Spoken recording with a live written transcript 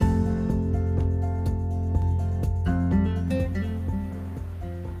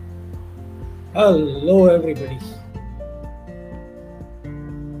Hello, everybody.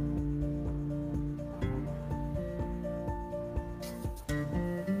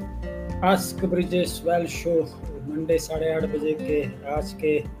 Ask Brijesh well show Monday 8:30 के आज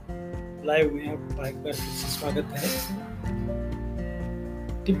के लाइव में आपका एक बार फिर से स्वागत है।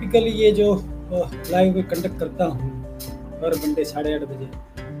 टिपिकली ये जो लाइव में कंडक्ट करता हूँ हर मंडे 8:30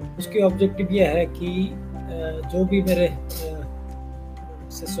 उसकी ऑब्जेक्टिव ये है कि जो भी मेरे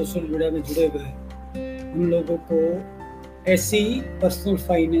से सोशल मीडिया में जुड़े हुए हैं उन लोगों को ऐसी पर्सनल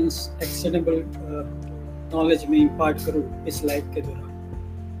फाइनेंस एक्सटेंडेबल नॉलेज में इम्पार्ट करूँ इस लाइव के दौरान,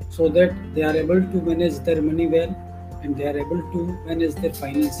 so that they are able to manage their money well and they are able to manage their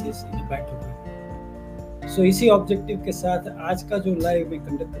finances in a better way. So इसी ऑब्जेक्टिव के साथ आज का जो लाइव में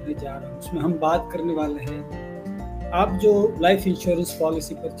कंडक्ट करने जा रहा हूँ उसमें हम बात करने वाले हैं, आप जो लाइफ इंश्योरेंस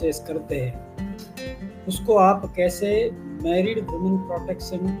पॉलिसी परचेज करते हैं उसको आप कैसे मैरिड वुमेन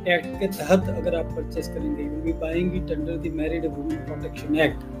प्रोटेक्शन एक्ट के तहत अगर आप परचेज करेंगे, you will be buying it under the married women protection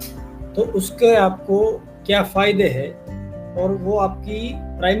act, तो उसके आपको क्या फ़ायदे हैं और वो आपकी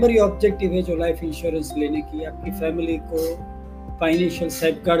प्राइमरी ऑब्जेक्टिव है जो लाइफ इंश्योरेंस लेने की, आपकी फैमिली को फाइनेंशियल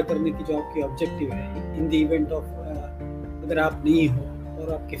सेफगार्ड करने की जो आपकी ऑब्जेक्टिव है इन द इवेंट ऑफ अगर आप नहीं हो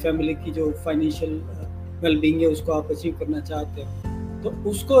और आपकी फैमिली की जो फाइनेंशियल वेलबींग है उसको आप अचीव करना चाहते हो, तो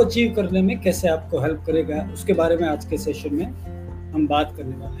उसको अचीव करने में कैसे आपको हेल्प करेगा उसके बारे में आज के सेशन में हम बात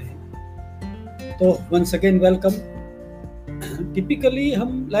करने वाले हैं। तो वंस अगेन वेलकम। टिपिकली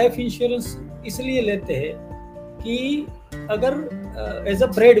हम लाइफ इंश्योरेंस इसलिए लेते हैं कि अगर एज अ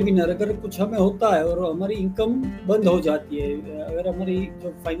ब्रेड विनर अगर कुछ हमें होता है और हमारी इनकम बंद हो जाती है, अगर हमारी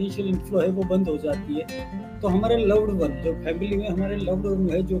जो फाइनेंशियल इनफ्लो है वो बंद हो जाती है, तो हमारे लव्ड वन जो फैमिली में हमारे लव्ड वन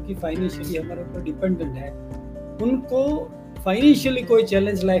है जो कि फाइनेंशियली हमारे ऊपर डिपेंडेंट है, उनको फाइनेंशियली कोई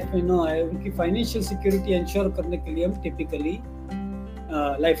चैलेंज लाइफ में ना आए, उनकी फाइनेंशियल सिक्योरिटी इंश्योर करने के लिए हम टिपिकली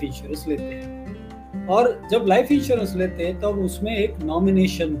लाइफ इंश्योरेंस लेते हैं। और जब लाइफ इंश्योरेंस लेते हैं तब उसमें एक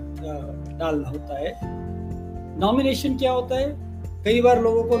नॉमिनेशन डालना होता है। नॉमिनेशन क्या होता है? कई बार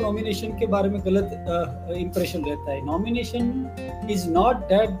लोगों को नॉमिनेशन के बारे में गलत इंप्रेशन रहता है। Nomination is not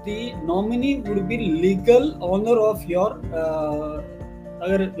that the nominee would be legal owner of your,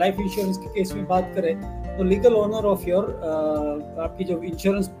 अगर लाइफ इंश्योरेंस के केस में बात करें तो लीगल ओनर ऑफ योर, आपकी जो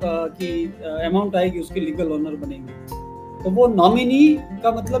इंश्योरेंस की अमाउंट आएगी उसकी लीगल ओनर बनेंगे। तो वो नॉमिनी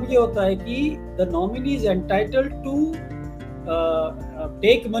का मतलब ये होता है कि the nominee is entitled to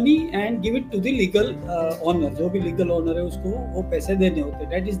take money and give it to the legal owner, जो भी लीगल ओनर है उसको वो पैसे देने होते हैं,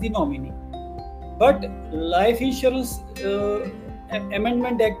 that is the nominee. But life insurance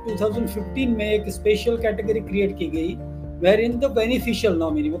amendment act 2015 में एक स्पेशल कैटेगरी क्रिएट की गई where in the beneficial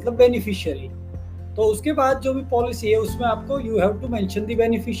nominee, मतलब बेनिफिशियरी। तो उसके बाद जो भी पॉलिसी है उसमें आपको you have to mention the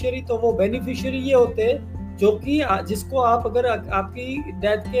beneficiary. तो वो बेनिफिशियरी ये होते हैं जो कि जिसको आप अगर आपकी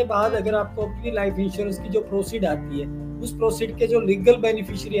डेथ के बाद अगर आपको अपनी लाइफ इंश्योरेंस की जो प्रोसीड आती है उस प्रोसीड के जो लीगल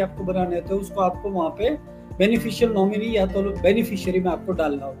बेनिफिशियरी आपको बनाने होते हैं उसको आपको वहाँ पे बेनिफिशियल नॉमिनी या तो बेनिफिशियरी में आपको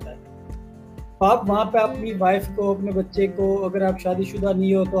डालना होता है। तो आप वहाँ पे अपनी वाइफ को, अपने बच्चे को, अगर आप शादीशुदा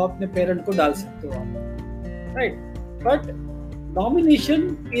नहीं हो तो अपने पेरेंट को डाल सकते हो आप, right. But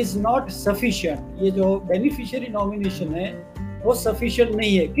nomination is not sufficient. ये जो बेनिफिशियरी नॉमिनेशन है वो सफिशिएंट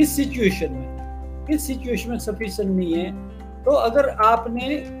नहीं है। किस सिचुएशन में सफिशिएंट नहीं है? तो अगर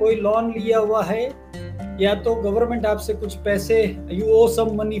आपने कोई लोन लिया हुआ है या तो गवर्नमेंट आपसे कुछ पैसे, you owe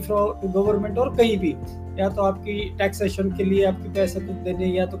some money to government, और कहीं भी या तो आपकी टैक्सेशन के लिए आपके पैसे कुछ देने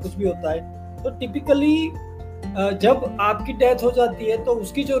या तो कुछ भी होता है, तो टिपिकली जब आपकी डेथ हो जाती है तो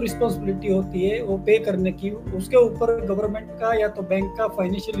उसकी जो रिस्पॉन्सिबिलिटी होती है वो पे करने की, उसके ऊपर गवर्नमेंट का या तो बैंक का,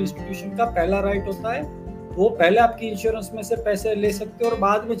 फाइनेंशियल इंस्टीट्यूशन का पहला राइट होता है। वो पहले आपकी इंश्योरेंस में से पैसे ले सकते हो और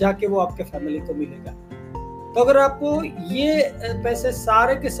बाद में जाके वो आपके फैमिली को मिलेगा। तो अगर आपको ये पैसे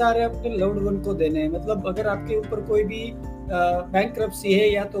सारे के सारे अपने लव्ड वन को देने हैं, मतलब अगर आपके ऊपर कोई भी बैंकरप्सी है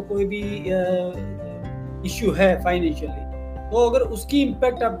या तो कोई भी इश्यू है फाइनेंशियली, तो अगर उसकी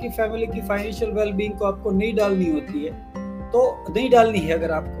इम्पैक्ट आपकी फैमिली की फाइनेंशियल वेलबींग को आपको नहीं डालनी होती है, तो नहीं डालनी है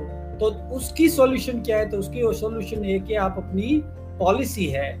अगर आपको, तो उसकी सॉल्यूशन क्या है? तो उसकी सॉल्यूशन ये कि आप अपनी पॉलिसी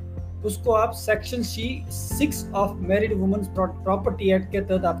है उसको आप section 6 of married women's property act के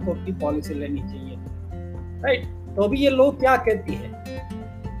तहत आपको अपनी पॉलिसी लेनी चाहिए, राइट। तो अभी ये लॉ क्या कहती है?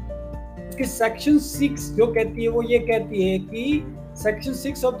 उसकी सेक्शन 6 जो कहती है वो ये कहती है कि section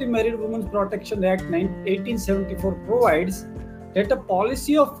 6 of the married women's protection act 1874 provides that a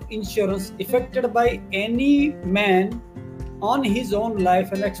policy of insurance effected by any man on his own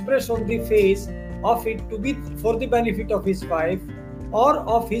life and expressed on the face of it to be for the benefit of his wife or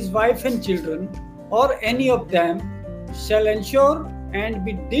of his wife and children or any of them shall ensure and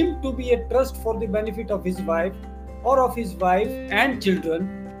be deemed to be a trust for the benefit of his wife or of his wife and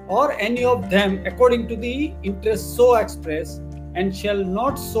children or any of them according to the interest so expressed, and shall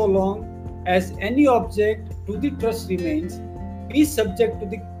not, so long as any object to the trust remains, be subject to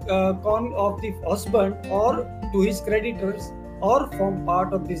the con of the husband or to his creditors or form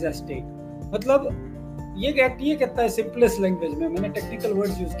part of this estate. मतलब ये act ये कहता है simplest language में, मैंने technical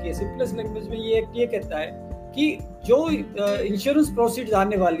words use किए, simplest language में ये एक्ट ये कहता है कि जो इंश्योरेंस प्रोसीड्स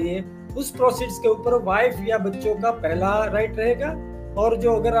आने वाली है उस प्रोसीड्स के ऊपर वाइफ या बच्चों का पहला राइट रहेगा, और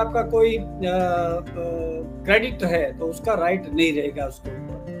जो अगर आपका कोई क्रेडिट है तो उसका राइट नहीं रहेगा उसके ऊपर।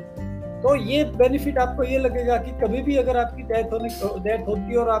 तो ये बेनिफिट आपको ये लगेगा कि कभी भी अगर आपकी डेथ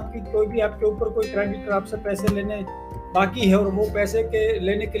होती है और आपकी कोई भी आपके ऊपर कोई क्रेडिटर आपसे पैसे लेने बाकी है और वो पैसे के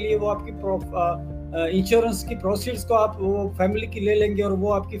लेने के लिए वो आपकी इंश्योरेंस की प्रोसीड्स को आप वो फैमिली की ले लेंगे और वो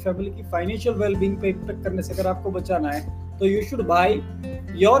आपकी फैमिली की फाइनेंशियल वेलबींग पे इम्पेक्ट करने से अगर आपको बचाना है तो you should by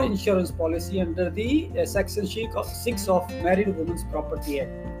your insurance policy under the section 6 of married women's property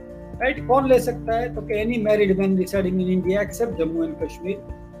act. Right, कौन ले सकता है? तो any married man residing in India accept Jammu and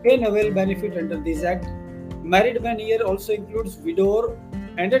Kashmir can avail benefit under this act. Married man here also includes widower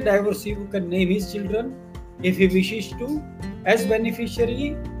and a divorcee who can name his children if he wishes to as beneficiary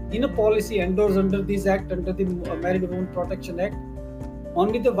in a policy endorsed under this act under the Married Women Protection Act.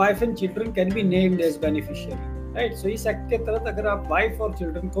 Only the wife and children can be named as beneficiary. Right? So इस act के तहत अगर आप wife और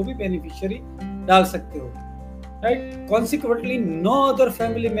children को भी beneficiary डाल सकते हो. Right? Consequently, no other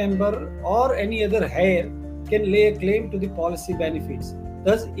family member or any other heir can lay a claim to the policy benefits.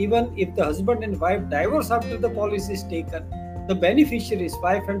 Thus, even if the husband and wife divorce after the policy is taken, the beneficiaries,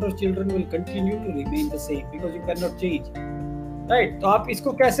 wife and or children will continue to remain the same because you cannot change. Right? तो आप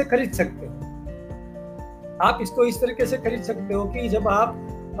इसको कैसे खरीद सकते हो? आप इसको इस तरीके से खरीद सकते हो कि जब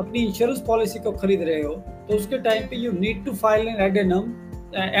आप अपनी इंश्योरेंस पॉलिसी को खरीद रहे हो तो उसके टाइम पे you need to file an addendum,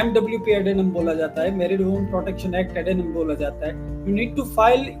 MWP addendum बोला जाता है, married women protection act addendum बोला जाता है। You need to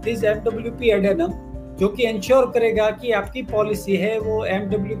file this MWP addendum जो कि इंश्योर करेगा कि आपकी पॉलिसी है वो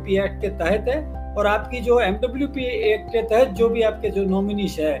MWP एक्ट के तहत है और आपकी जो MWP एक्ट के तहत जो भी आपके जो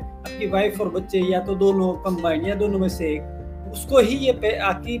नॉमिनीज है, आपकी वाइफ और बच्चे या तो दोनों कंबाइंड या दोनों में से एक, उसको ही ये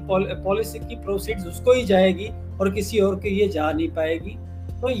आपकी पॉलिसी की प्रोसीड्स उसको ही जाएगी और किसी और के ये जा नहीं पाएगी।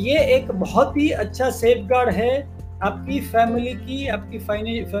 तो ये एक बहुत ही अच्छा सेफगार्ड है आपकी फैमिली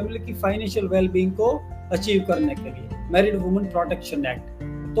की फाइनेंशियल वेलबींग को अचीव करने के लिए, मैरिड वुमेन प्रोटेक्शन एक्ट।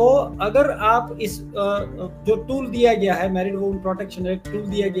 तो अगर आप इस जो टूल दिया गया है, married women protection act tool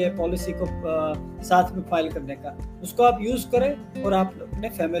दिया गया है पॉलिसी को साथ में फाइल करने का, उसको आप यूज करें और आप अपने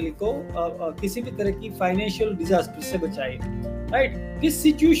फैमिली को किसी भी तरह की फाइनेंशियल डिजास्टर से बचाइए। राइट, किस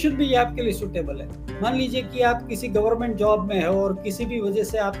सिचुएशन में ये आपके लिए सुटेबल है? मान लीजिए कि आप किसी गवर्नमेंट जॉब में हो और किसी भी वजह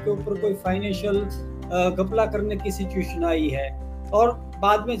से आपके ऊपर कोई फाइनेंशियल घपला करने की सिचुएशन आई है और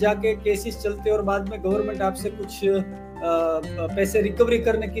बाद में जाके केसेस चलते और बाद में गवर्नमेंट आपसे कुछ पैसे रिकवरी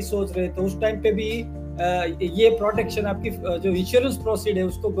करने की सोच रहे, तो उस टाइम पे भी ये प्रोटेक्शन आपकी जो इंश्योरेंस प्रोसीड है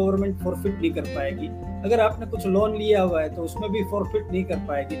उसको गवर्नमेंट फॉरफिट नहीं कर पाएगी। अगर आपने कुछ लोन लिया हुआ है तो उसमें भी फॉरफिट नहीं कर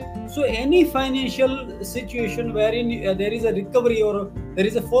पाएगी। So any financial situation where in their is a recovery और there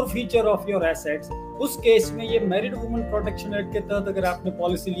is a forfeiture of your assets, उस केस में ये मैरिड वुमेन प्रोटेक्शन एक्ट के तहत अगर आपने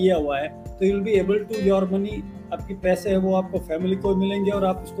पॉलिसी लिया हुआ है तो you will be able to your money, आपकी पैसे है वो आपको फैमिली को मिलेंगे और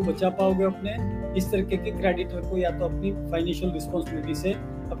आप उसको बचा पाओगे अपने इस तरीके के क्रेडिटर को या तो अपनी फाइनेंशियल रिस्पॉन्सिबिलिटी से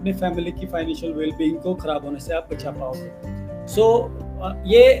अपने फैमिली की फाइनेंशियल वेलबींग को खराब होने से आप बचा पाओगे। सो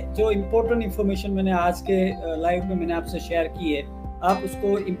ये जो इम्पोर्टेंट इन्फॉर्मेशन मैंने आज के लाइव में मैंने आपसे शेयर की है, आप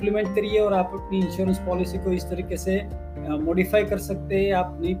उसको इम्प्लीमेंट करिए और आप अपनी इंश्योरेंस पॉलिसी को इस तरीके से मॉडिफाई कर सकते हैं।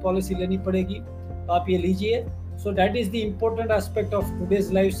 आप नई पॉलिसी लेनी पड़ेगी तो आप ये लीजिए। So that is the important aspect of today's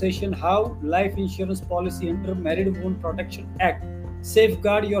live session, how life insurance policy under Married Women Protection Act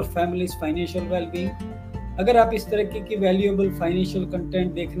safeguard your family's financial well-being। अगर आप इस तरह की वैल्यूएबल फाइनेंशियल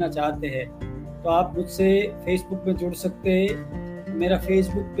कंटेंट देखना चाहते हैं तो आप मुझसे फेसबुक में जुड़ सकते हैं। मेरा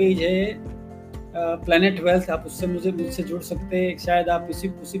फेसबुक पेज है प्लैनेट वेल्थ, आप उससे मुझसे जुड़ सकते हैं। शायद आप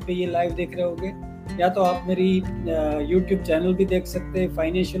उसी पे ये लाइव देख रहे होंगे, या तो आप मेरी यूट्यूब चैनल भी देख सकते हैं,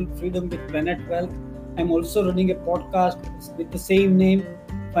 financial freedom with planet wealth. I'm also running a podcast with the same name,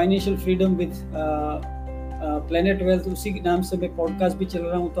 Financial Freedom with Planet Wealth, उसी नाम से मैं पॉडकास्ट भी चल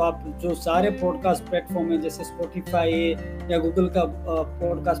रहा हूँ। तो आप जो सारे पॉडकास्ट प्लेटफॉर्म हैं जैसे स्पॉटिफाई या गूगल का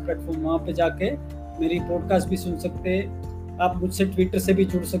पॉडकास्ट प्लेटफॉर्म, वहाँ पे जाके मेरी पॉडकास्ट भी सुन सकते हैं। आप मुझसे ट्विटर से भी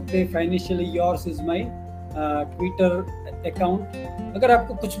जुड़ सकते हैं, financially yours is my Twitter account. अगर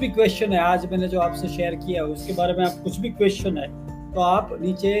आपको कुछ भी क्वेश्चन है, आज मैंने जो आपसे शेयर किया है उसके बारे में आप कुछ भी क्वेश्चन है तो आप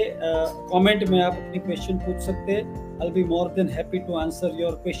नीचे कमेंट में आप अपनी क्वेश्चन पूछ सकते हैं। I will be more than happy to answer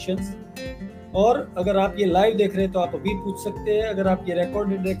your questions. और अगर आप ये लाइव देख रहे हैं तो आप अभी पूछ सकते हैं, अगर आप ये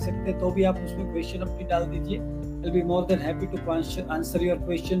रिकॉर्डेड देख सकते हैं तो भी आप उसमें क्वेश्चन अपनी डाल दीजिए. I'll be more than happy to answer your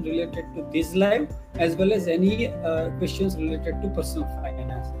question related to this live as well as any questions related to personal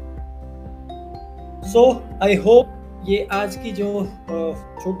finance. So I hope ये आज की जो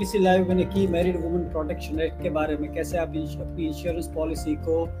छोटी सी लाइव मैंने की मैरिड वुमेन प्रोटेक्शन एक्ट के बारे में, कैसे आप अपनी इंश्योरेंस पॉलिसी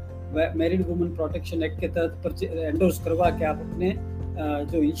को मैरिड वुमेन प्रोटेक्शन एक्ट के तहत एंडोर्स करवा के आप अपने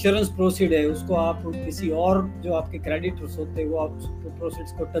जो इंश्योरेंस प्रोसीड है उसको आप किसी और जो आपके क्रेडिटर्स होते हैं वो आप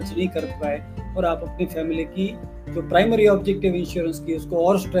प्रोसीड्स को टच नहीं कर पाए, और आप अपनी फैमिली की जो प्राइमरी ऑब्जेक्टिव इंश्योरेंस की उसको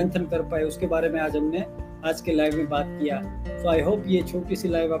और स्ट्रेंथन कर पाए, उसके बारे में आज हमने आज के लाइव में बात किया. सो आई होप ये छोटी सी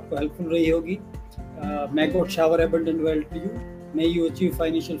लाइव आपको हेल्पफुल रही होगी. May God shower abundant wealth to you. May you achieve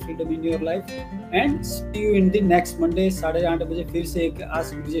financial freedom in your life. And see you in the next Monday 8:30 बजे फिर से एक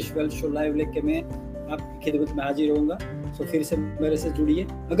Ask Brijesh Wealth Show live लेके मैं आपकी खिदमत में हाजिर रहूँगा. सो फिर से मेरे से जुड़िए.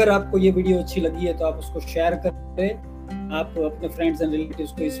 अगर आपको ये वीडियो अच्छी लगी है तो आप उसको शेयर करें. आप अपने फ्रेंड्स एंड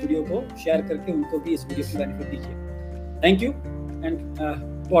रिलेटिव्स को इस वीडियो को शेयर करके उनको भी इस वीडियो की बेनिफिट दीजिए. Thank you and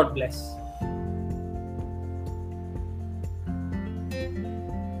God bless.